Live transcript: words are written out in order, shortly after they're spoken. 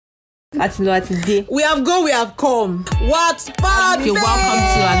We have gone, we have come. What's Podversary? Okay, welcome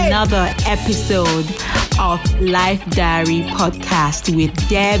to another episode of Life Diary Podcast with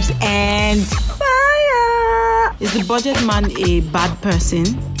Debs and Fire. Is the budget man a bad person?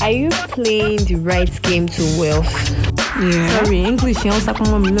 Are you playing the right game to wealth? Yeah. Sorry, English, you don't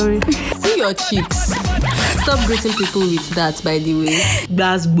See your cheeks. Stop greeting people with that, by the way.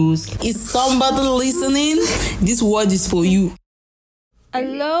 That's boost. Is somebody listening? This word is for you.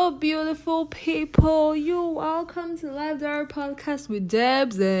 Hello, beautiful people. You welcome to Live Diary Podcast with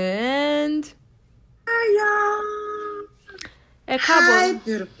Debs and Hi,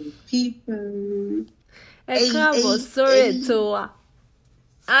 beautiful people. Sorry to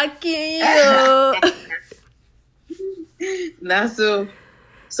Akiyo. Now, so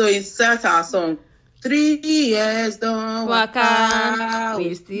insert our song. 3 years don't Waka,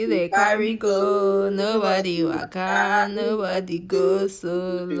 we still they carry go. Nobody waka, nobody go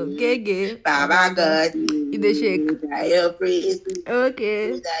solo. Gege, Baba God, you the shake. your praise. Okay.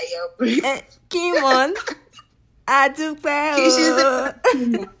 Your praise. Come on. I do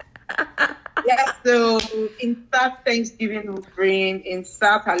Yeah, so insert Thanksgiving offering,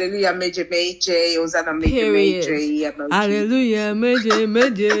 insert Hallelujah, Major, Hosanna, Major. Hallelujah, Major.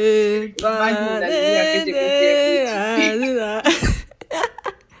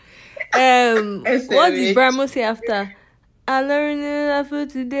 What did Brahmo say after? I learned enough for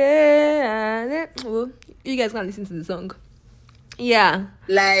today. Well, you guys can listen to the song. Yeah.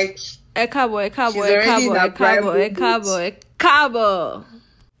 Like, Ekabo.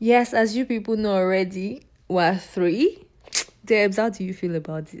 Yes, as you people know already, we're 3. Debs, how do you feel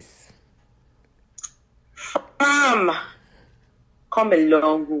about this? come a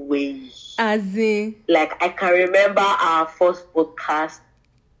long way. As in, Like, I can remember our first podcast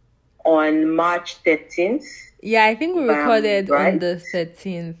on March 13th. yeah, I think we recorded on right? the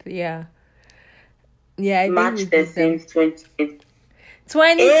 13th. Yeah, I March think we did them. 13th, 2020.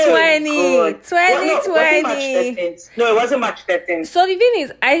 2020. No, it wasn't March 13th. So the thing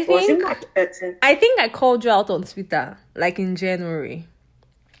is, Was it March 13th? I think I called you out on Twitter, like in January,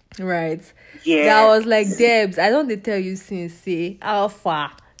 right? Yeah. That was like, Debs, I don't dey tell you since, say,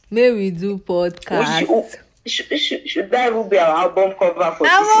 Alpha, may we do podcast. Should that even be our album cover for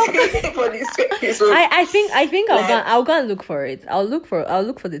this, for this episode? I think I'll go and look for it. I'll look for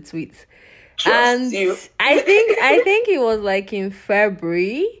the tweets. Trust you. I think it was like in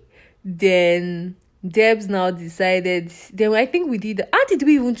February. Then Debs now decided. Then I think we did. How did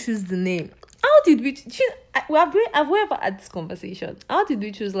we even choose the name? How did we choose? Have we ever had this conversation? How did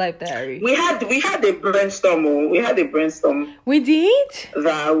we choose Life Diary? We had a brainstorm. We did.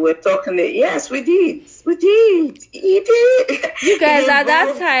 That we're talking. Yes, we did. You did. You guys, It at that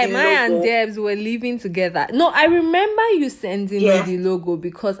involved time, the I and logo. Debs were living together. No, I remember you sending Yeah. me the logo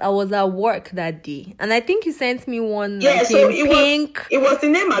because I was at work that day. And I think you sent me one Yeah, like so in pink. it was the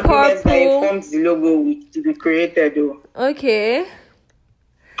name agreement that purple. informed the logo to be created, though. Okay.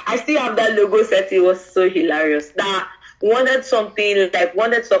 I still have that logo set. It was so hilarious. That wanted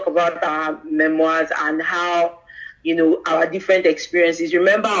to talk about our memoirs and how, our different experiences.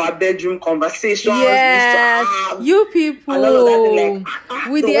 Remember our bedroom conversations? Yes, we used to have, you people. and all of that,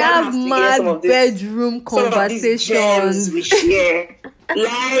 We so did one have has to hear mad some of this- bedroom some of these gems conversations. we share.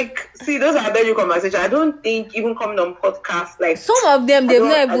 See, those are bedroom conversations. I don't think even coming on podcasts, like Some of them, they've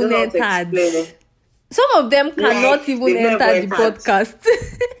not I even don't know how to explain entered. it. Some of them cannot Like, even they've never enter the entered. podcast.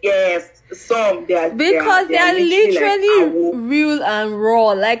 Yes, some they are Because they are literally like real and raw.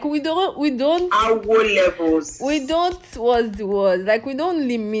 Like we don't our levels. we don't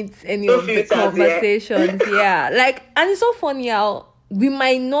limit any No of the filters, yeah. conversations. Yeah. Like, and it's so funny how we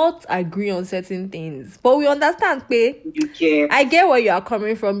might not agree on certain things, but we understand, babe. You can. I get where you are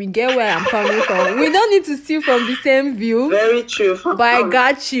coming from. You get where I'm coming from. We don't need to steal from the same view, Very true. but I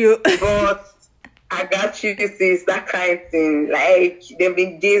got you. But I got you, sis, that kind of thing. Like, there have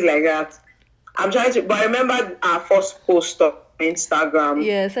been days like that. But I remember our first post on Instagram.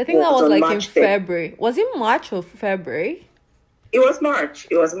 Yes, I think that was on like in March 10th. February. Was it March or February? It was March.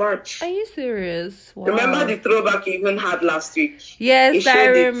 Are you serious? Wow. Remember the throwback you even had last week? Yes, It I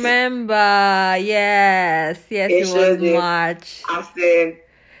showed it. remember. Yes, it was showed it. March. I said,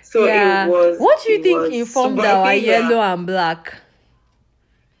 so Yeah. it was. What do you it think was informed super our big, yellow and black?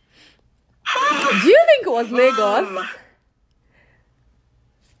 Do you think it was Lagos?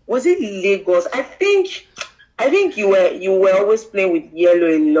 Was it Lagos? I think you were always playing with yellow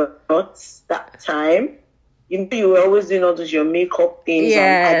a lot that time. You were always doing all those your makeup things.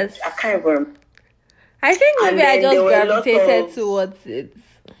 Yes. And I can't remember. I think And maybe I then there just were a lot gravitated of- towards it.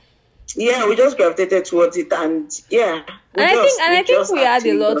 Yeah, we just gravitated towards it, and yeah, I think we had a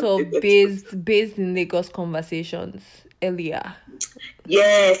actually lot of gravitated towards it. based in Lagos conversations earlier.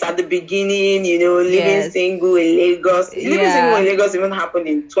 Yes, at the beginning, living Yes. single in Lagos. Living single in Yeah. Lagos even happened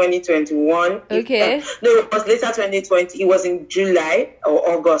in 2021. Okay. No, it was later 2020. It was in July or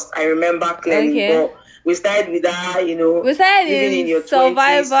August. I remember clearly. Okay. But we started with that, We started living in in your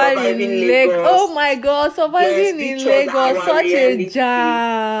 20s, surviving in Lagos. Lagos. Oh my God, surviving Yes, in which was Lagos, our such a reality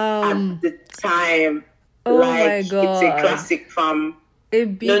jam. at the time. Oh my It's a God, classic fam. a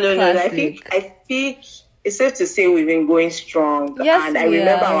big No. classic. I think it's safe to say we've been going strong. Yes, And I we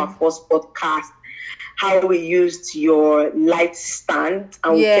remember have. our first podcast, how we used your light stand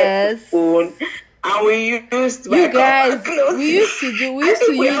and we kept Yes. the phone. And we used You guys, clothes. we used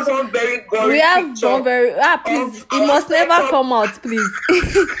to We have one very gory we have picture one very please, of it must our never setup. come out, please.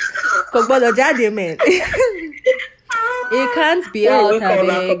 Kò gbọdọ̀ jáde, man. It can't be When out, we come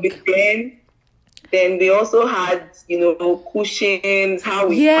back up abeg. again, then we also had, cushions, how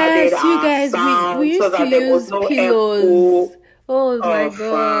we Yes, padded you our guys, sound we so used to that there was use no pillows. echo. Oh my of,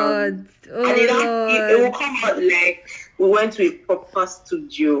 God. and it will Oh Lord. come out like we went to a proper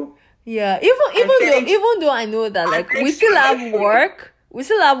studio. Yeah, then- even though I know that like then we still have try-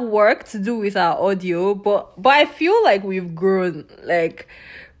 work to do with our audio, but I feel like we've grown like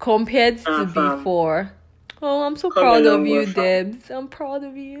compared to fam. before. Oh, I'm so Come proud a of long you, way, fam. Debs. I'm proud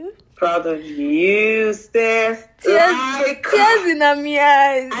of you. Proud of you, sis. Tears in my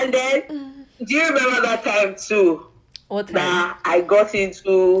eyes. And then, do you remember that time too? What time? That I got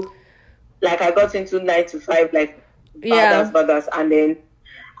into 9 to 5, like Yeah. badass, and then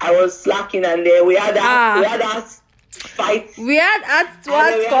I was slacking, and then we had that fight. We had and then we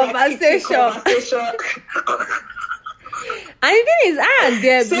what had that conversation. conversation. And the thing is, I and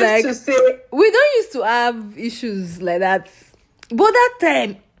Debs Safe like to say, we don't used to have issues like that. But that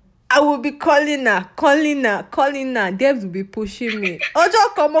time, I would be calling her. Debs would be pushing me. Ojo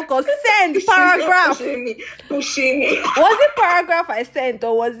Komoko, send paragraph. pushing me. Was it paragraph I sent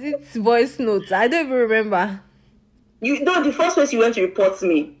or was it voice notes? I don't even remember. You know, the first place you went to report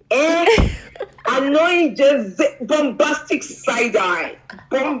me. Annoying, just bombastic side eye.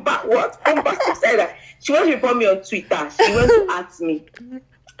 Bombastic side eye. She went to report me on Twitter. She went to ask me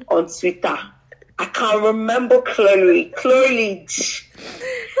on Twitter. I can remember clearly. And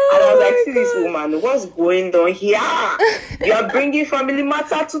I was like, see this woman, what's going on here? You are bringing family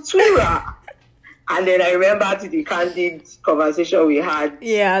matter to Twitter. And then I remember the candid conversation we had.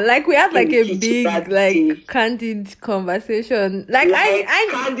 Yeah, like we had like In a the kitchen big that day. like candid conversation. Like I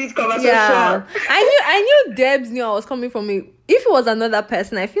candid conversation. yeah, I knew Debs knew I was coming from it. If it was another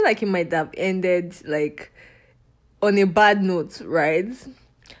person, I feel like it might have ended like on a bad note, right?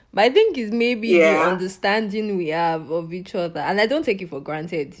 But I think it's maybe the understanding we have of each other, and I don't take it for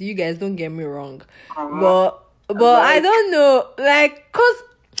granted. You guys don't get me wrong, but I don't know, like, cause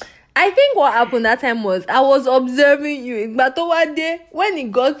I think what happened that time was I was observing you, but one day when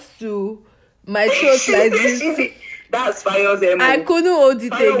it got to my throat like this, that's Fire's MO. I couldn't hold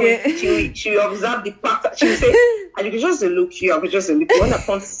it again. She observed the pattern. She said, and you can just look here, I could just look when I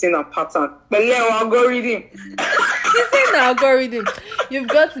can't see a pattern. But yeah, I'll go reading. She's saying algorithm. You've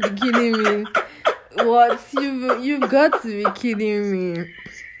got to be kidding me. What? You've got to be kidding me.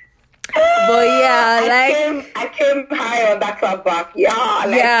 But yeah, I came high on that clap back. Yeah,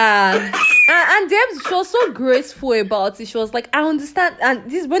 yeah. And Debs, she was so graceful about it. She was like, I understand. And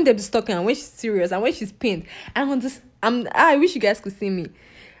this is when Debs is talking and when she's serious and when she's pained. I wish you guys could see me.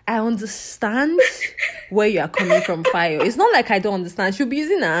 I understand where you are coming from, Fire. It's not like I don't understand. She'll be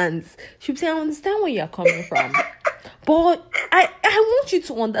using her hands. She'll say, I understand where you are coming from. But I want you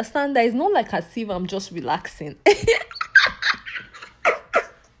to understand that it's not like as if I'm just relaxing.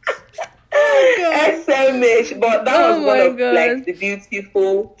 SMH, but that was one of like the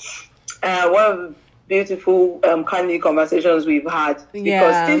beautiful candid conversations we've had,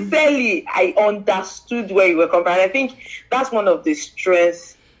 because sincerely I understood where you were coming from. I think that's one of the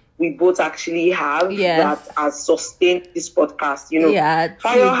strengths we both actually have that has sustained this podcast.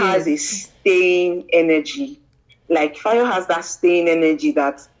 Fire has a staying energy. Like Fire has that staying energy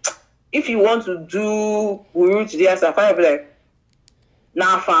that if you want to do Guru today, as a Fire be like,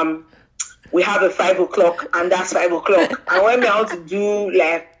 nah fam, we have a 5 o'clock and that's 5 o'clock. And when we want to do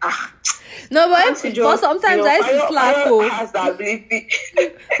like no, but sometimes I used to slack. Has the ability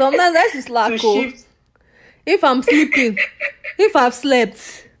sometimes I used to slack. If I'm sleeping, if I've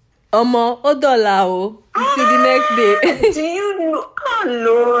slept, Omo, Odola o. See the next day. Do you know? Oh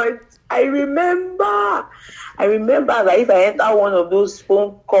Lord, I remember that if I enter one of those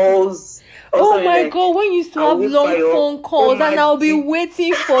phone calls, or Oh something my like, god, when you used to I'll have wait long for your- phone calls oh and my I'll be God.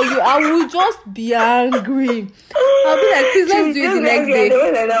 waiting for you, I will just be angry. I'll be like, please, She let's would do it just the be next angry, and then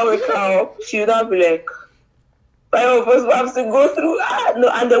day. when I now wake her up, she would not be like, "Why of us have to go through?" No,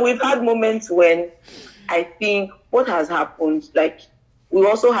 and then we've had moments when I think what has happened, like we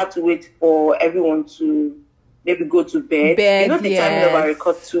also had to wait for everyone to maybe go to bed. You know, Bed, the timing of our yes.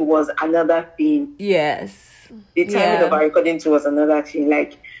 record too was another thing. Yes. The timing of our recording too was another thing.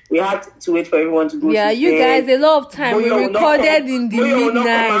 Like we had to wait for everyone to go Yeah, to you bed. guys, a lot of time we Moyo will not recorded come- in the Moyo will not come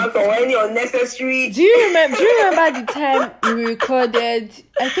midnight. out or any unnecessary. Do you remember the time we recorded?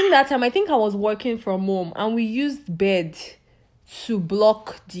 I think that time I was working from home and we used bed to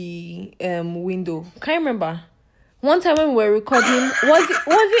block the window. Can't remember. One time when we were recording, was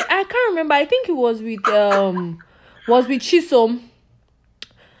it I can't remember. I think it was with Chisom.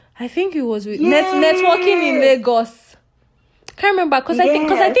 I think it was with networking in Lagos. Can't remember because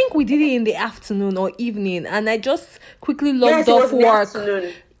I think we did it in the afternoon or evening, and I just quickly logged off work.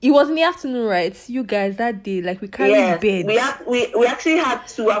 It was in the afternoon, right? You guys that day, like we carried beds. We actually had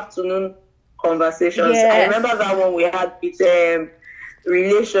 2 afternoon conversations. Yes. I remember that one we had with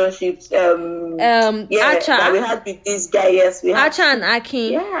relationships. Acha. That we had with this guy. Yes, we had Acha and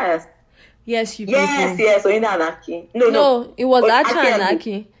Aki. Yes, you people. Yes. Oina and Aki. No, it was Acha and Aki.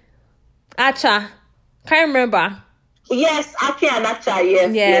 Aki. Acha, can't remember. Yes, Aki and Acha.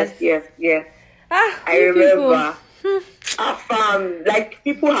 Yes. I you remember. people. Like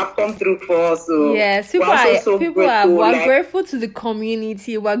people have come through for us. So Yes, we're grateful to the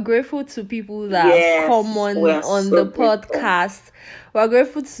community. We're grateful to people that come on the podcast. We're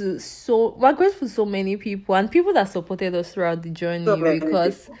grateful to so many people and people that supported us throughout the journey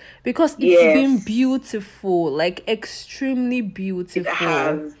because it's been beautiful, like extremely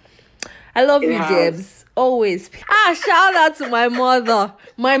beautiful. I love you, Debs. Always. Shout out to my mother.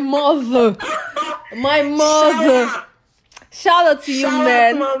 Shout out to you,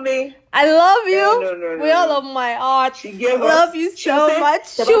 man. Mommy. I love you. No. With all of my heart. She gave love you so much.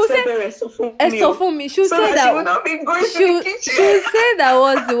 She will say, for me. She'll say that. She will not be going to the kitchen. She'll say that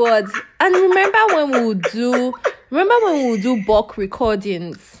was the words. And remember when we would do bulk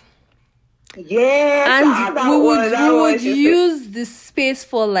recordings? Yes, and we would use the space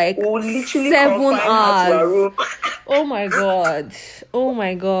for like 7 hours. Oh my god. We'll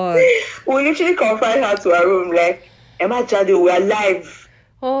literally confine her to her room like, Emma Jado, we're live.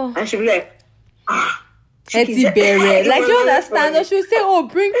 Oh. And she'll be like, Etty Bere. Like, you understand? Or she'll say,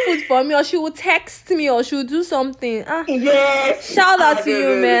 bring food for me, or she will text me, or she'll do something. Yes. Shout out to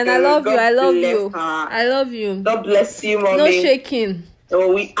you, man. I love you. Her. I love you. God bless you, mommy. No shaking.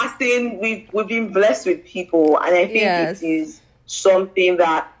 So we've been blessed with people, and I think it is something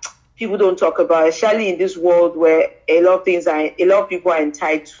that people don't talk about, especially in this world where a lot of people are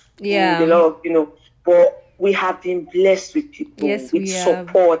entitled to a lot of, but we have been blessed with people, with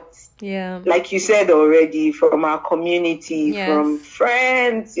support. Yeah. Like you said already, from our community, from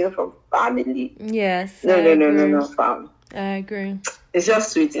friends, from family. Yes. No, fam. I agree. It's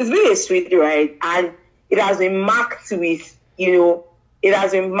just sweet. It's been a sweet ride, and it has been marked with,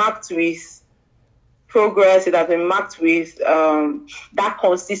 progress. It has been marked with that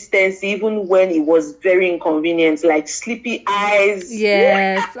consistency, even when it was very inconvenient, like sleepy eyes.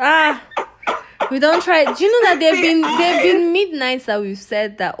 Yes. We don't try. Do you know that they've been midnights that we've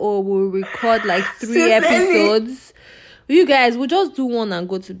said that we'll record like 3 episodes. You guys, we'll just do one and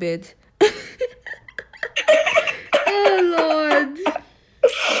go to bed. Oh Lord.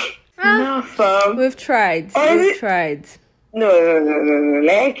 No, fam. We've tried. No.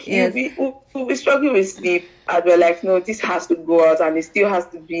 Like we'll be struggling with sleep, and we're like, no, this has to go out, and it still has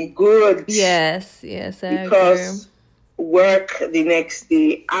to be good. Yes, I agree. Work the next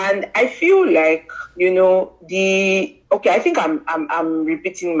day, and I feel like I think I'm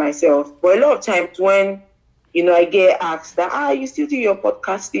repeating myself, but a lot of times when I get asked that you still do your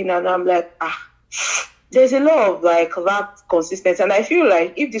podcasting, and I'm like there's a lot of like that consistency, and I feel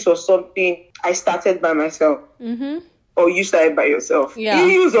like if this was something I started by myself, or you started by yourself,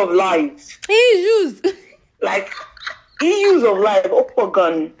 issues of life, like issues of life,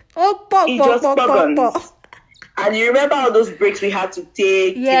 Opogun, he just buggons. And you remember all those breaks we had to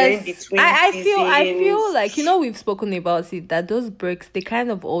take in between I feel like, we've spoken about it, that those breaks, they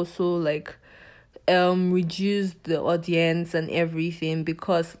kind of also like reduced the audience and everything,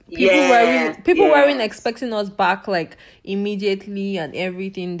 because people weren't expecting us back like immediately and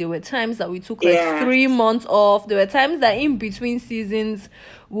everything. There were times that we took like 3 months off. There were times that in between seasons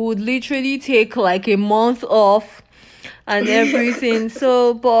we would literally take like a month off and everything.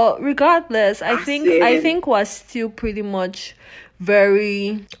 So, but regardless, I think we're still pretty much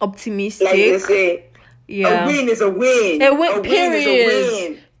very optimistic. Like they say, a win is a win. A win, period. Is a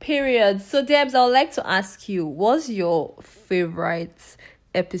win. Period. So, Debs, I would like to ask you, what's your favorite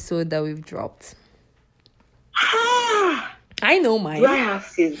episode that we've dropped? I know mine. Do I have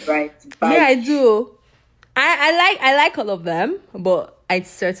favorite? Yeah, I do. I like all of them, but I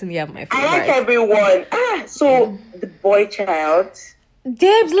certainly have my favorite. I like everyone. So the boy child.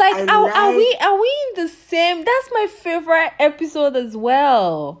 Debs, like, are we in the same? That's my favorite episode as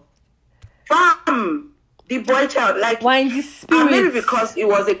well. The boy child, like, why in the spirit? Maybe because it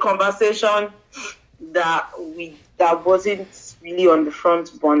was a conversation that wasn't really on the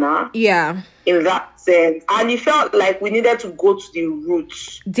front burner. Yeah. In that sense, and it felt like we needed to go to the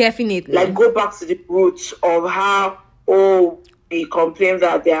roots. Definitely. Like, go back to the roots of how we complain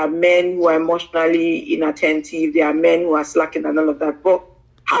that there are men who are emotionally inattentive, there are men who are slacking and all of that. But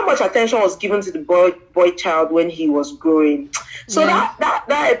how much attention was given to the boy child when he was growing? So that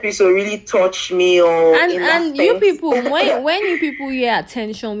episode really touched me. And you people, when you people hear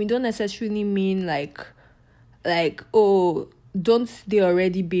attention, we don't necessarily mean like don't they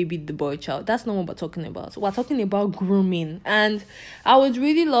already babied the boy child. That's not what we're talking about. We're talking about grooming. And I would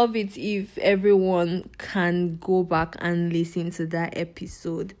really love it if everyone can go back and listen to that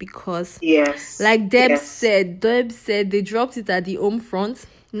episode, because like Deb said they dropped it at the home front,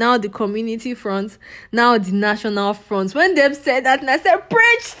 now the community front, now the national front. When Deb said that, and I said,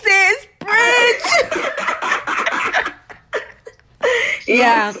 preach, sis, preach.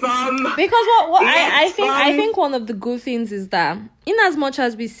 Yeah, because I think one of the good things is that, in as much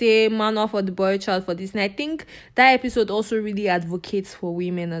as we say man off for the boy child for this, and I think that episode also really advocates for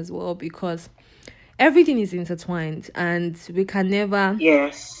women as well, because everything is intertwined and we can never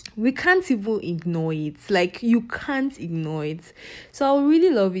we can't even ignore it. Like, you can't ignore it. So I would really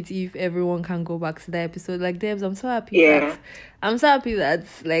love it if everyone can go back to that episode. Like, Debs, I'm so happy that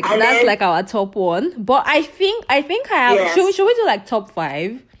like and that's like our top one. But I think I have should we do like top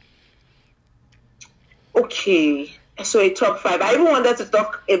 5? Okay. So a top 5. I even wanted to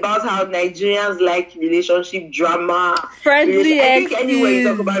talk about how Nigerians like relationship drama. Friendly exes. I think anyway you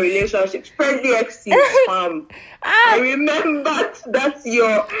talk about relationships, friendly exes, I remember that's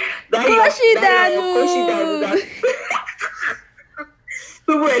your Koshi Danu.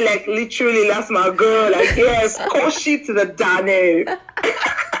 People were like, literally, that's my girl. Like, yes, Koshi to the Danu.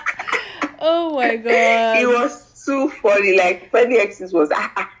 Oh my god. It was too funny. Like, friendly exes was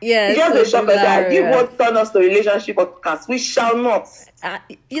yes, just a shocker that you won't turn us to relationship podcast. We shall not. And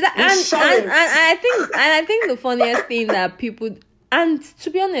I think the funniest thing that people, and to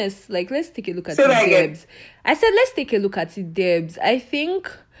be honest, like, let's take a look at it, Debs. I said let's take a look at it, Debs. I think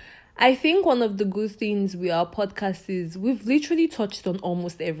one of the good things with our podcast is we've literally touched on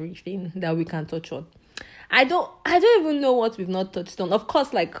almost everything that we can touch on. I don't even know what we've not touched on. Of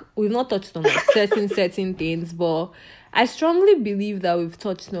course, like, we've not touched on like certain things, but I strongly believe that we've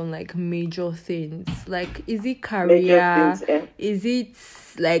touched on like major things. Like, is it career? Is it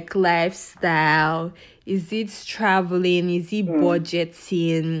like lifestyle? Is it traveling? Is it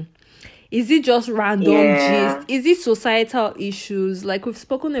budgeting? Is it just random gist? Is it societal issues? Like, we've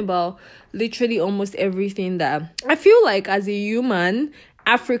spoken about literally almost everything that I feel like, as a human,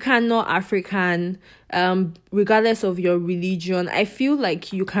 African, not African, regardless of your religion, I feel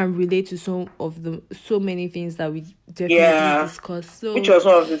like you can relate to so many things that we definitely discussed. So, which was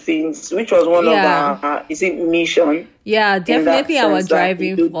one of our is it mission? Yeah, definitely our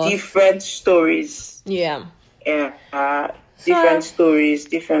driving force. Different stories. Different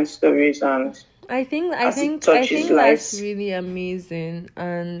stories, and I think that's really amazing.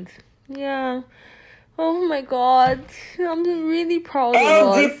 And oh my god, I'm really proud of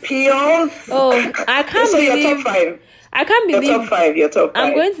us. LDPians. Oh, I can't believe your top 5. I can't believe your top 5.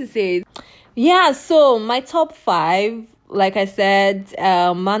 I'm going to say so my top 5, like I said,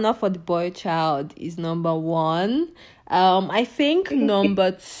 Manna for the Boy Child is number 1. I think number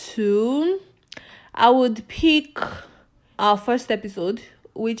 2, I would pick our first episode,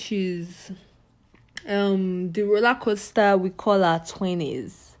 which is the roller coaster we call our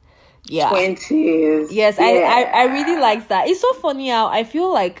 20s. 20s. Yes, I really like that. It's so funny how I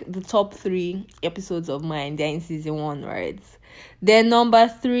feel like the top 3 episodes of mine, they're in season 1, right? Then number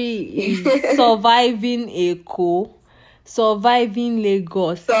 3 is Surviving a Co. Surviving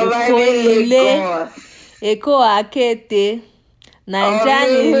Lagos. Surviving Lagos. Eko Akete. Naija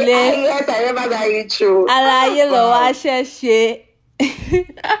really? Nile. Yes, I remember that intro. Alaye lo wa sheshe.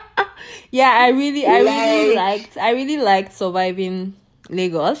 Yeah, I really liked Surviving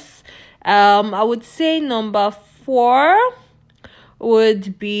Lagos. I would say number 4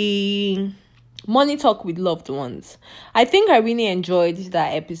 would be Money Talk with Loved Ones. I think I really enjoyed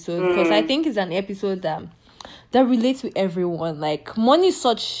that episode because I think it's an episode that relates with everyone. Like, money is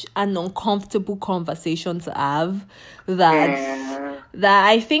such an uncomfortable conversation to have that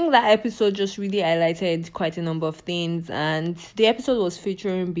I think that episode just really highlighted quite a number of things. And the episode was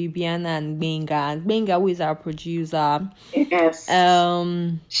featuring Bibiana and Benga. And Benga, who is our producer. Yes.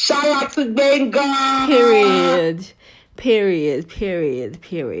 Shout out to Benga. Period.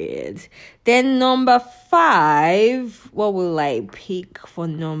 Then number 5, what will I pick for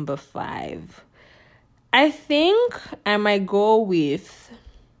number 5? I think I might go with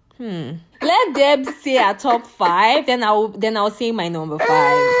let Debs say a top 5, then I'll say my number 5.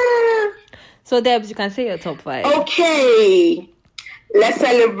 So Debs, you can say your top 5. Okay. Let's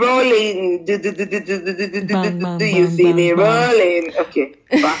celebrate rolling. Do you see me rolling? Okay.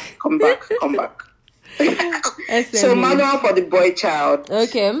 Come back. So manual for the boy child.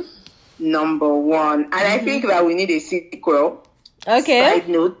 Okay. Number 1. And I think that we need a sequel. Okay. Side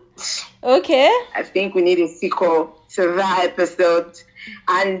note. Okay. I think we need a sequel to that episode.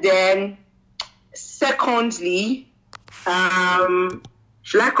 And then, secondly,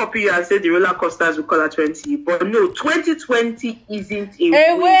 should I copy you and say the roller coasters we call at 20? But no, 2020 isn't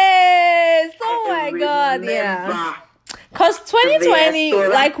a waste. Oh my God, yeah. Because 2020,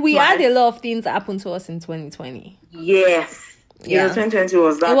 we had a lot of things happen to us in 2020. Yes. Yeah. 2020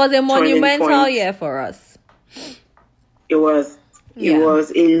 was that. It was a monumental year for us. It was. It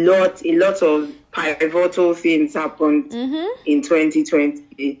was a lot of pivotal things happened in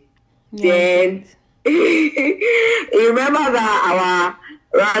 2020. Then you remember that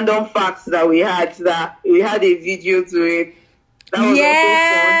our random facts that we had a video to it. That was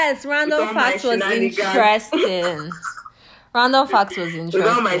yes, random facts was interesting. Random facts was interesting. With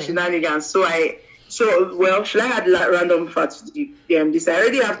all my shenanigans. So should I add random facts to this? I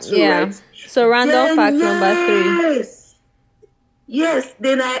already have 2, right? So random facts number 3. Yes,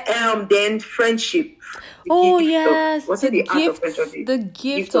 then friendship. What's it? The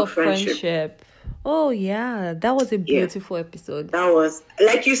gift of friendship. Oh yeah, that was a beautiful episode. That was,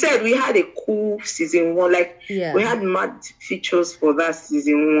 like you said, we had a cool season 1. We had mad features for that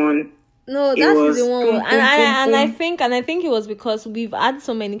season 1. No, that's season 1. And I think it was because we've had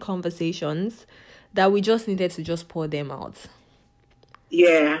so many conversations that we just needed to just pour them out.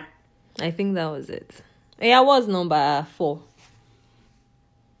 Yeah, I think that was it. Yeah, it was number 4.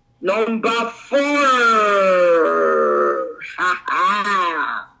 Number 4.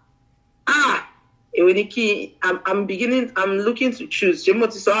 Eweniki, I'm looking to choose.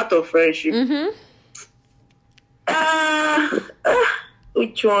 Jemoti out of friendship.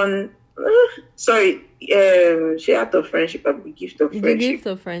 Which one? Sorry. She out of friendship and the gift of friendship. The gift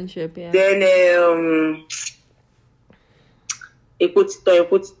of friendship, yeah. Then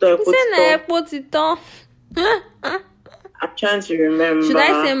I'm trying to remember. Should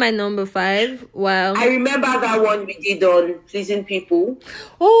I say my number 5? Well, I remember that one we did on pleasing people.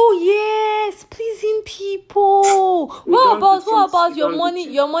 Oh yes, pleasing people. What about your money?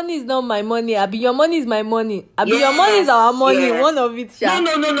 Your money is not my money. Abi, your money is my money. Abi, your money is our money. Yes. One of it. No.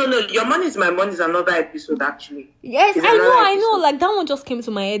 Your money is my money is another episode actually. Yes, I know. Like that one just came to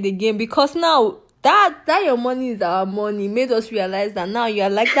my head again because now that your money is our money made us realize that now you are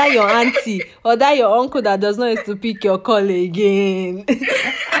like that your auntie or that your uncle that does not used to pick your call again.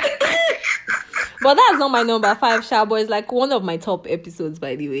 But that's not my number 5, Shabo. It's like one of my top episodes,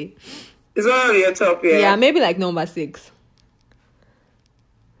 by the way. It's one of your top, yeah. Yeah, maybe like number 6.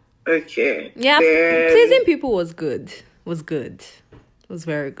 Okay. Yeah, pleasing people was good. Was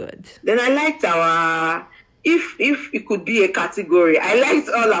very good. Then I liked our if it could be a category, I liked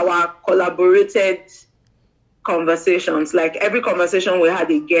all our collaborated conversations. Like every conversation we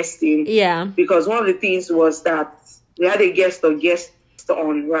had a guest in. Yeah. Because one of the things was that we had a guest on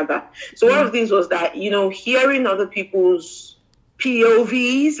rather. So one of the things was that, hearing other people's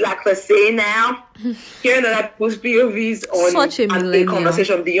POVs, like let's say now, hearing other people's POVs on such a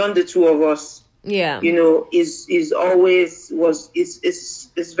conversation beyond the two of us. Yeah, is always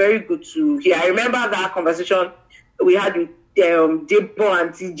it's very good to hear. I remember that conversation we had with Debo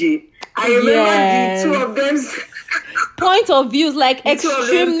and TJ. I remember the two of them's point of views like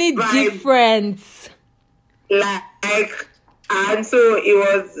extremely different. And so it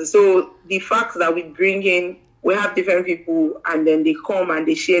was the fact that we bring in we have different people, and then they come and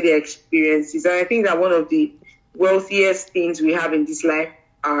they share their experiences. And I think that one of the wealthiest things we have in this life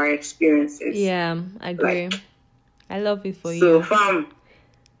are our experiences. Yeah, I agree. Like, I love it for so you. fam,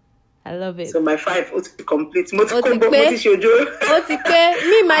 I love it. so my 5 to complete. Moti Otipe. Kombo, Moti Shoujo. Otipe.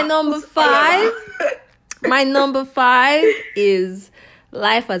 Me, my number 5. My number 5 is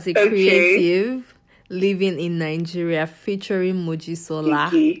Life as a Creative, Living in Nigeria, featuring Mojisola.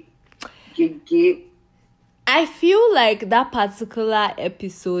 Gigi. I feel like that particular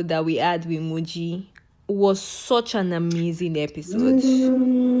episode that we had with Moji was such an amazing episode.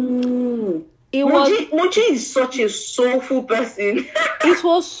 Moji is such a soulful person. It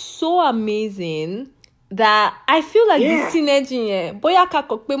was so amazing that I feel like the synergy, Boya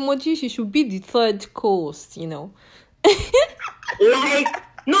Kakokpe Moji, she should be the third co-host, you know. Like,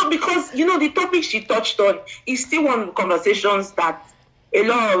 no, because, you know, the topic she touched on is still one of the conversations that a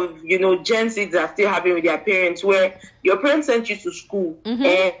lot of, you know, Gen Zs are still having with their parents, where your parents sent you to school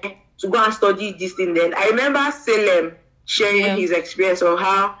to go and study this thing. Then I remember Salem sharing his experience of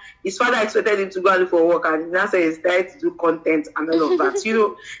how his father expected him to go and look for work, and now said he started to do content and all of that. You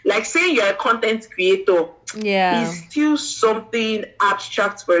know, like saying you're a content creator is still something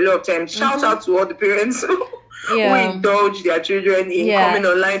abstract for a lot of times. Shout out to all the parents who indulge their children in coming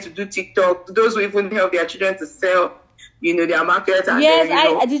online to do TikTok, to those who even help their children to sell, you know, their market.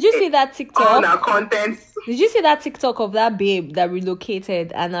 And did you see that TikTok? On our content. Did you see that TikTok of that babe that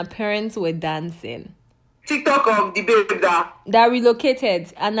relocated and her parents were dancing? TikTok of the babe that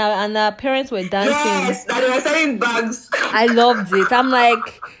relocated and her parents were dancing. Yes, that they were selling bags. I loved it. I'm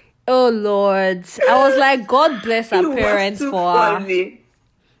like, oh Lord. I was like, God bless her parents for funny. her.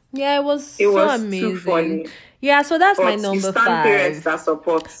 Yeah, it was so amazing. Too funny. Yeah, so that's my number 5. Parents that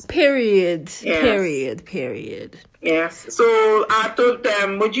support. Period. Yes. Period. Yes. So I told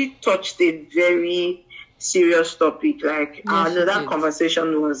them Moji touched a very serious topic. Like that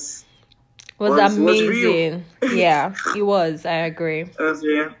conversation was amazing. Yeah, it was. I agree. It was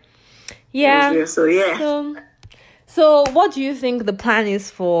real. Yeah. It was real. So what do you think the plan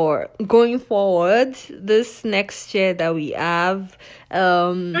is for going forward this next year that we have?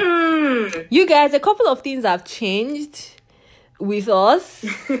 You guys, a couple of things have changed with us.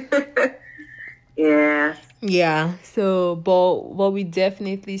 Yeah. So, but we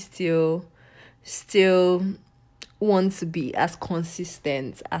definitely still want to be as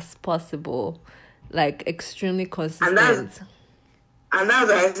consistent as possible, like extremely consistent. And that's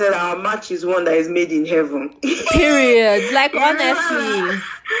why I said our match is one that is made in heaven. Period. Like, honestly.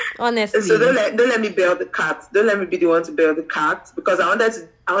 So don't let me bail the cat. Don't let me be the one to bail the cat, because I wanted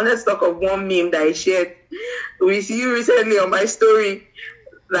to talk of one meme that I shared with you recently on my story.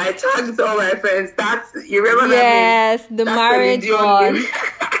 That I tagged all my friends. You remember that meme? Yes, the marriage one.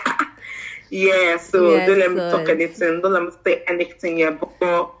 Yeah. So don't let me talk anything. Don't let me say anything yet.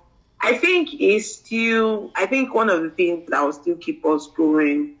 But I think one of the things that will still keep us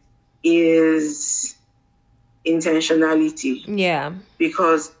going is intentionality. Yeah.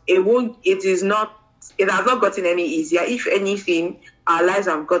 Because it has not gotten any easier. If anything, our lives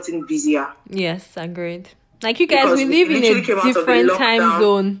have gotten busier. Yes, agreed. Like, you guys, we live in a different time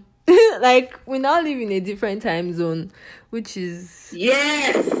zone. Like, we now live in a different time zone, which is...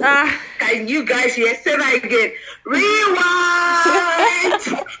 Yes! Can you guys hear? Say that again. Rewind!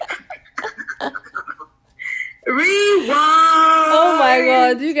 Rewind! Oh my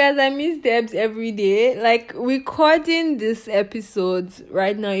God, you guys, I miss Debs every day. Like, recording this episode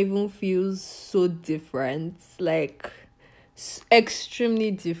right now even feels so different. Like,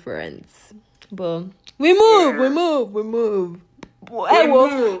 extremely different. But we move.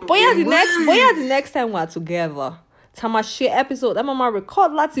 The next time we're together, Tama share episode. I'm gonna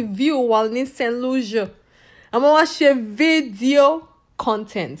record lots of view while in St. Lucia. I'm gonna share video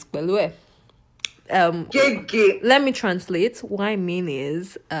content. Let me translate. What I mean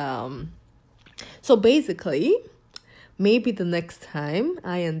is, so basically, maybe the next time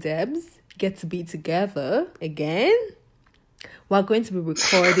I and Debs get to be together again, we're going to be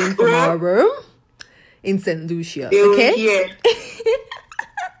recording from our room in St. Lucia. They will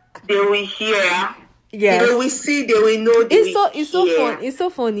hear. Yes. They will see. They will know. It's so fun. It's so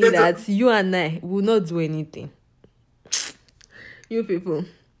funny that you and I will not do anything. You people.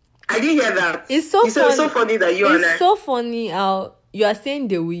 I didn't hear that. It's so funny that you and I. It's so funny how you are saying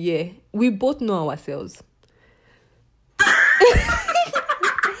they will hear. We both know ourselves.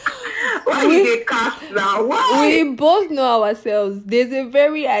 Why did they cast now? Why? We both know ourselves. There's a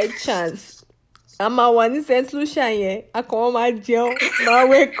very high chance. I'm a one in St. Lucia. I come my jail. I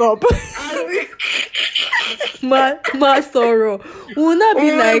wake up. my sorrow. Will not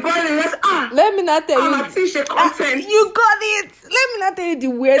be like. Let me not tell you. Content. You got it. Let me not tell you the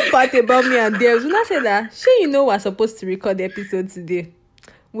weird part about me and Devs. When I say that, you know we're supposed to record the episode today.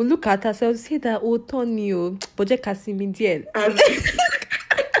 We'll look at ourselves, say that, oh, Tony, but just Casimi dear.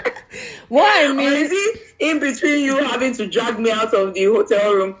 What I mean, or is it in between you having to drag me out of the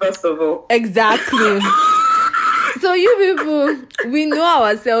hotel room first of all? Exactly. So you people, we know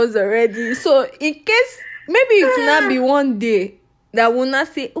ourselves already. So in case maybe it will not be one day that we'll not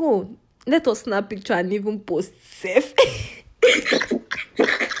say, oh, let us snap picture and even post safe.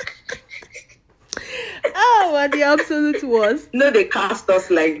 Oh, what the absolute was. No, they cast us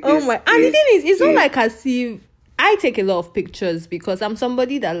like this. Oh my! And the thing is, it's not like as if I take a lot of pictures because I'm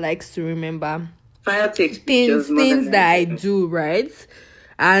somebody that likes to remember Fire takes pictures things that I do, right?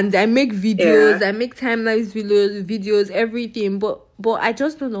 And I make videos, I make time-lapse videos, everything, but I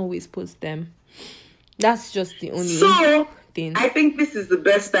just don't always post them. That's just the only thing. I think this is the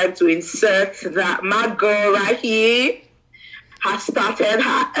best time to insert that my girl right here has started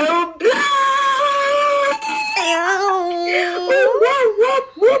her own blog.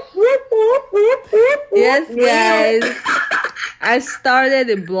 Yes, guys. I started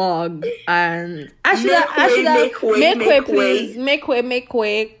a blog and make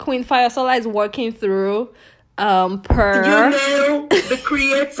way. Queen Firesola is working through per you know the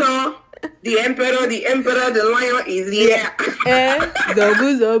creator, the emperor, the lion is here.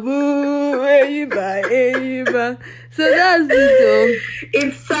 So that's it.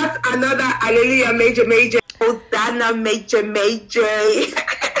 Insert another hallelujah major. Hosanna major.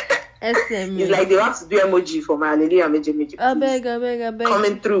 SME. It's like they have to do emoji for my hallelujah major. I beg.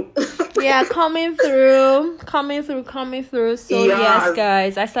 Coming through. Yeah, coming through. So yes,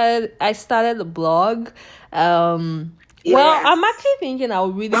 guys, I started the blog. Well, I'm actually thinking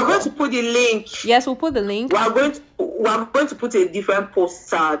I'll really. We're going to put the link. Yes, we'll put the link. We're going to put a different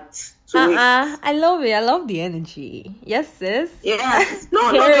post out. I love it. I love the energy. Yes, sis. Yes.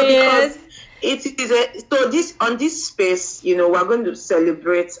 No, because it is on this space, we're going to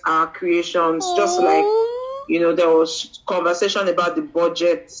celebrate our creations. Aww. Just like, there was conversation about the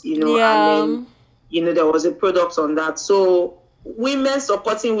budget, and then, there was a product on that. So women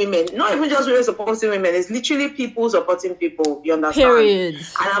supporting women, not even just women supporting women, it's literally people supporting people, you understand? Period.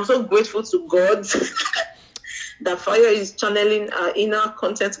 And I'm so grateful to God that Fire is channeling our inner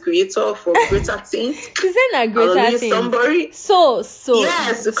content creator for greater things. Is it a greater thing? Somebody. So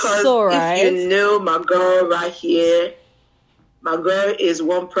yes, because right? If you know my girl right here, my girl is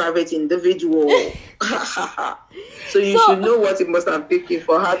one private individual. So you should know what it must have taken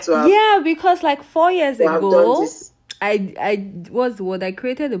for her to have. Yeah, because like 4 years ago, I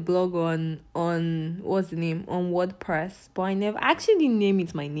created a blog on what's the name, on WordPress, but I never actually named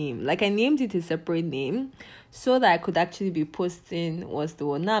it my name. Like I named it a separate name so that I could actually be posting what's the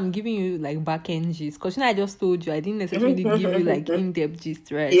one. Now I'm giving you like back end gist, because I just told you I didn't necessarily give you like in-depth gist,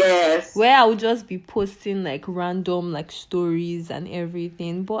 right? Yes. Where I would just be posting like random like stories and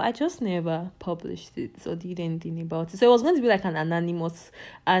everything, but I just never published it or did anything about it. So it was going to be like an anonymous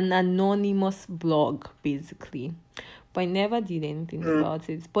blog basically. But I never did anything about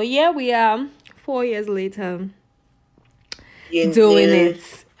it. But yeah, we are 4 years later doing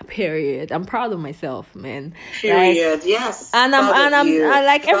it. Period. I'm proud of myself, man. Period. Like, yes. And I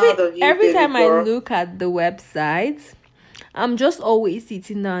like every time I look at the website, I'm just always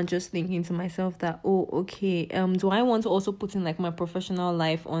sitting down and just thinking to myself that, oh, okay, do I want to also put in like my professional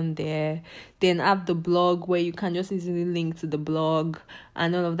life on there? Then have the blog where you can just easily link to the blog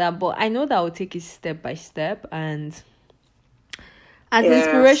and all of that. But I know that will take it step by step, and as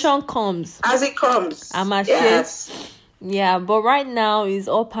inspiration comes. As it comes. I'm a shit. Yeah, but right now is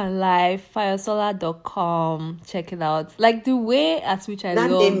up and live, firesolar.com. Check it out. Like the way at which I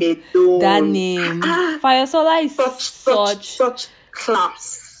love that name. Firesolar is such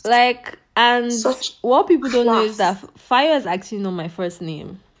class. Like, and what people don't know is that Fire is actually not my first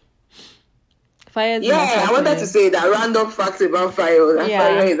name. Fire is my first name. I wanted to say that random facts about Fire. That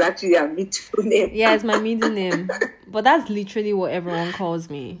Fire is actually a middle name. Yeah, it's my middle name. But that's literally what everyone calls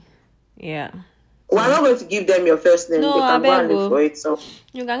me. Yeah. We're not going to give them your first name. No, they can go and look for it. So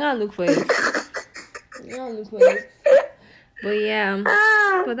you can go and look for it. But yeah,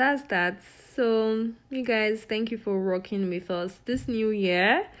 but that's that. So you guys, thank you for rocking with us this new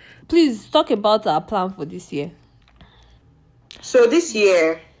year. Please talk about our plan for this year. So this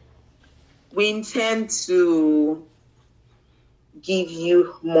year, we intend to give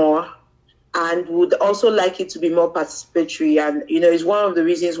you more, and would also like it to be more participatory. And it's one of the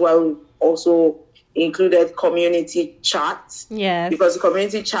reasons why we also included community chat. Yes. Because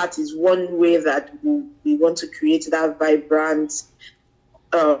community chat is one way that we want to create that vibrant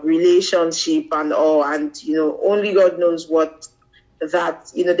relationship and all. And, only God knows what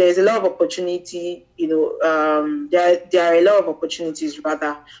that, there's a lot of opportunity, there are a lot of opportunities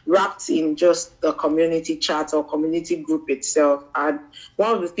rather wrapped in just the community chat or community group itself. And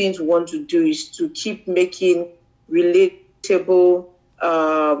one of the things we want to do is to keep making relatable,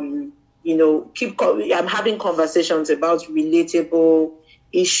 I'm having conversations about relatable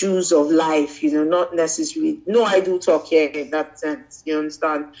issues of life, not necessarily, no idle talk here in that sense, you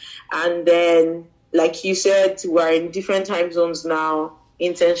understand? And then, like you said, we're in different time zones now.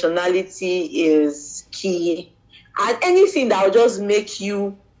 Intentionality is key. And anything that will just make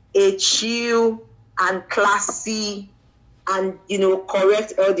you a chill and classy and,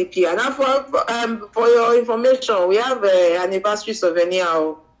 correct LDP. And for your information, we have an anniversary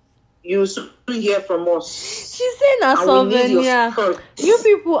souvenir. You soon hear from us. She's saying a souvenir. You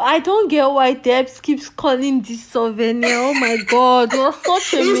people, I don't get why Debs keeps calling this souvenir. Oh my God, you're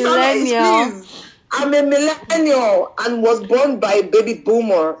such a millennial. I'm a millennial and was born by a baby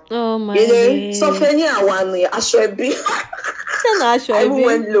boomer. Oh my God. Souvenir one I should be. I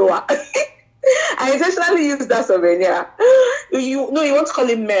went lower. I intentionally used that souvenir. You want to call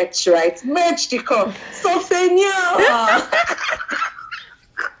it merch, right? Merch to come. Souvenir.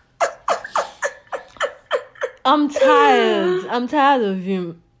 I'm tired. I'm tired of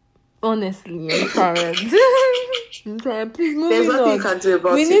him. Honestly, I'm tired. I'm tired. Please move on. There's nothing you can do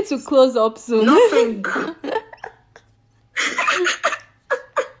about it. We need to close up soon. Nothing.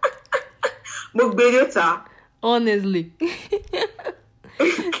 Honestly.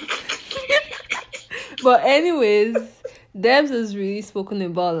 But anyways, Debs has really spoken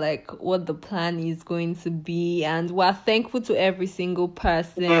about like what the plan is going to be, and we're thankful to every single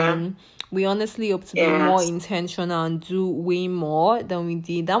person. Yeah. We honestly hope to be more intentional and do way more than we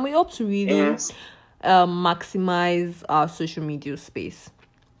did. And we hope to really maximize our social media space.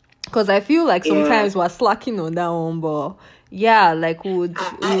 Because I feel like sometimes we're slacking on that one, but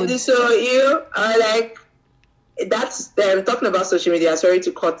So you are like, that's talking about social media. Sorry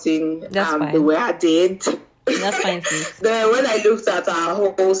to cut in the way I did. That's fine, sis. Then when I looked at our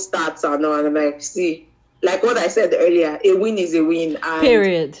whole stats and all, and I'm like, see, like what I said earlier, a win is a win. And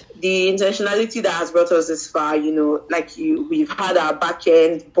period. The intentionality that has brought us this far, we've had our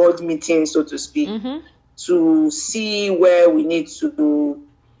back-end board meeting, so to speak, to see where we need to,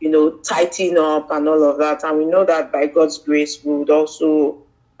 tighten up and all of that. And we know that by God's grace, we would also,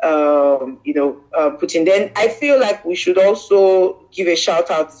 put in. Then I feel like we should also give a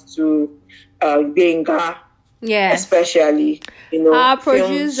shout out to Benga. Yes. Especially, our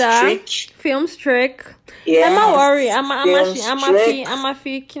producer, Film Strick. Yeah. I'm not worried. I'm a fake, I'm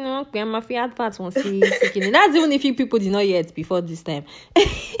a fake advert one see. That's even if you people did not yet before this time.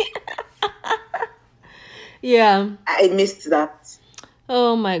 Yeah. I missed that.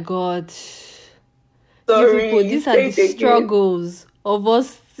 Oh my God. Sorry. You people, these are the struggles of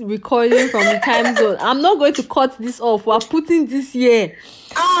us recording from the time zone. I'm not going to cut this off. We're putting this here.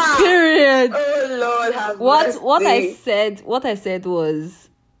 Period. Oh Lord, have what I said was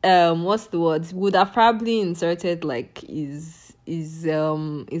what's the word? Would have probably inserted like his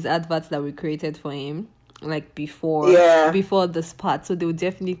adverts that we created for him like before this part, so they will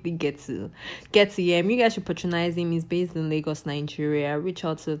definitely get to him. You guys should patronize him. He's based in Lagos, Nigeria. Reach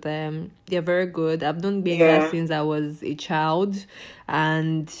out to them. They're very good. I've done Benga since I was a child,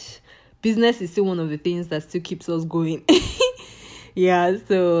 and business is still one of the things that still keeps us going. Yeah,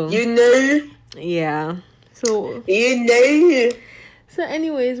 so so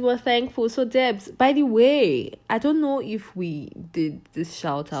anyways, we're thankful. So Debs, by the way, I don't know if we did this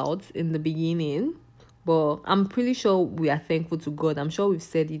shout out in the beginning, but I'm pretty sure we are thankful to God. I'm sure we've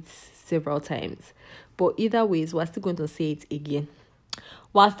said it several times, but either ways, we're still going to say it again.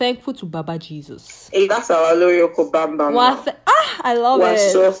 We're thankful to Baba Jesus. Hey, that's our Olorioko Bamba. I love it. We're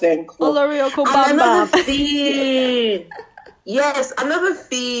so thankful. Olorioko Bamba. Another thing. Yes, another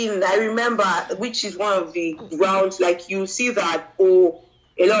thing I remember, which is one of the grounds, like you see that, a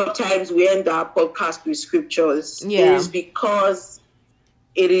lot of times we end our podcast with scriptures. Yeah. It is because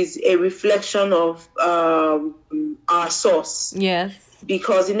it is a reflection of our source. Yes.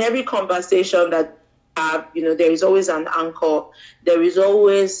 Because in every conversation that there is always an anchor. There is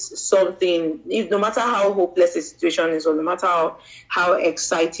always something. No matter how hopeless a situation is, or no matter how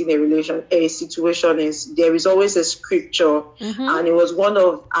exciting a situation is, there is always a scripture. And it was one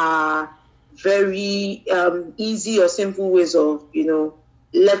of our very easy or simple ways of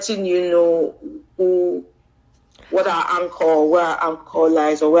letting you know who what our where our anchor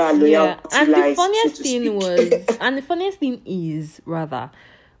lies, or where our loyalty and lies. the funniest so to thing speak. was, and the funniest thing is, rather,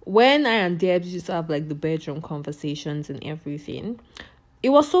 when I and Debs used to have like the bedroom conversations and everything, it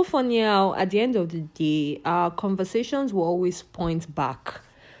was so funny how at the end of the day, our conversations will always point back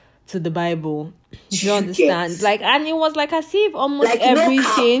to the Bible. You understand? Yes. Like, and it was like as if almost Like, no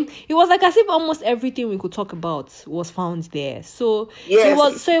everything. It was like as if almost everything we could talk about was found there. So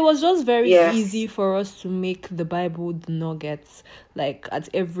Yes. it was just very Yes. easy for us to make the Bible the nuggets, like at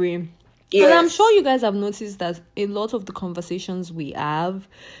every. Yes. And I'm sure you guys have noticed that a lot of the conversations we have,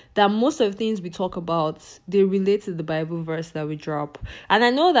 that most of the things we talk about, they relate to the Bible verse that we drop. And I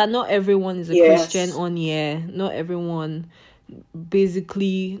know that not everyone is a Christian on here. Not everyone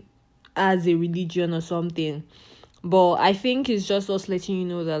basically has a religion or something. But I think it's just us letting you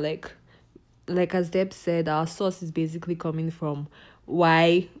know that like as Deb said, our source is basically coming from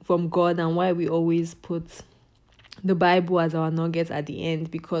God, and why we always put the Bible as our nuggets at the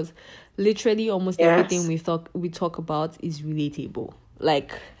end, because literally almost everything we talk about is relatable,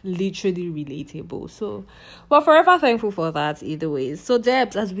 like literally relatable. So we're forever thankful for that either way. So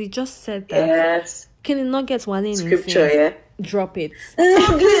Debs, as we just said that, can the nuggets one in Scripture, drop it.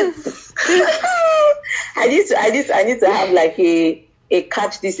 Nuggets. I need to have like a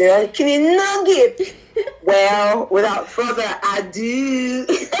catch this, can nugget. Well, without further ado,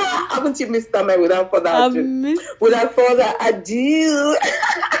 haven't you missed that, man? Without further ado. Without further ado.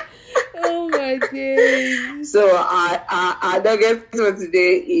 Oh my days. So our nugget for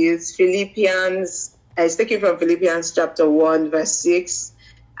today is Philippians. It's taken from Philippians chapter 1, verse 6.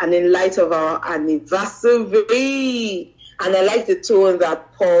 And in light of our anniversary, and I like the tone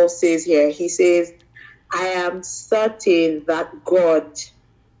that Paul says here. He says, I am certain that God,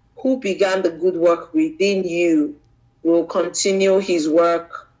 who began the good work within you, will continue his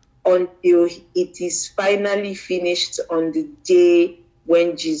work until it is finally finished on the day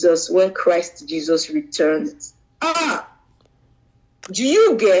when Christ Jesus returns. Do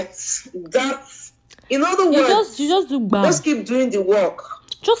you get that? In other words, you just do bam. Just keep doing the work.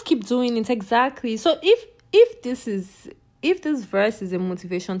 Just keep doing it, exactly. So if this verse is a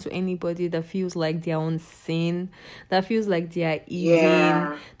motivation to anybody that feels like they're on sin, that feels like they are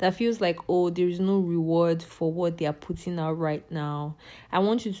eating, that feels like, oh, there is no reward for what they are putting out right now, I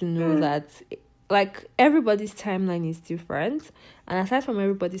want you to know that like everybody's timeline is different, and aside from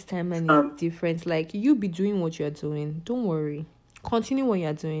everybody's timeline is different, like you be doing what you're doing, don't worry, continue what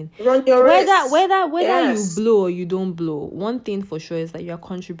you're doing. Run your race. Whether you blow or you don't blow, one thing for sure is that you're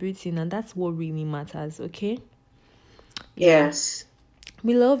contributing, and that's what really matters. Okay. Yes.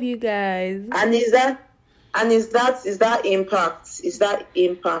 We love you guys. And is that impact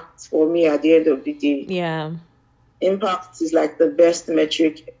for me at the end of the day? Yeah. Impact is like the best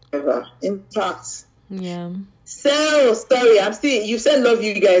metric ever. Impact. Yeah. So sorry, you said love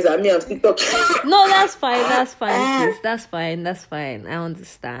you guys, and me, I'm still talking. No, that's fine, sis. That's fine. I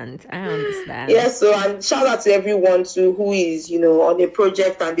understand. Yeah, so and shout out to everyone too who is, on a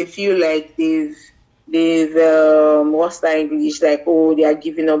project and they feel like they've what's that English, like, oh, they are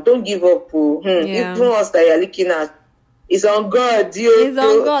giving up. Don't give up. Even us that you're looking at, it's on God. It's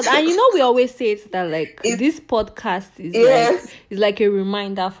on God. And we always say it that like this podcast is like a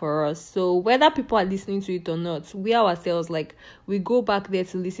reminder for us. So whether people are listening to it or not, we ourselves, like, we go back there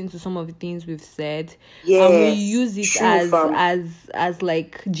to listen to some of the things we've said, and we use it as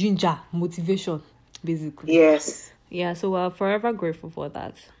like ginger motivation, basically. Yes. Yeah. So we're forever grateful for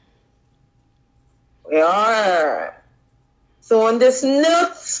that. We are. So on this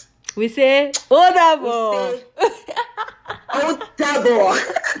note, we say, Odabo. Odabo.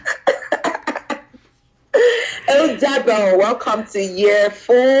 Odabo. Welcome to year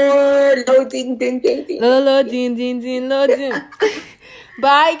 4. Loading, ding, ding, ding. Loading, ding, ding, loading.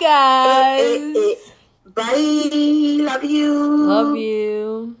 Bye, guys. Bye. Love you. Love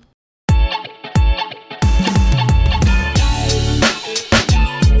you.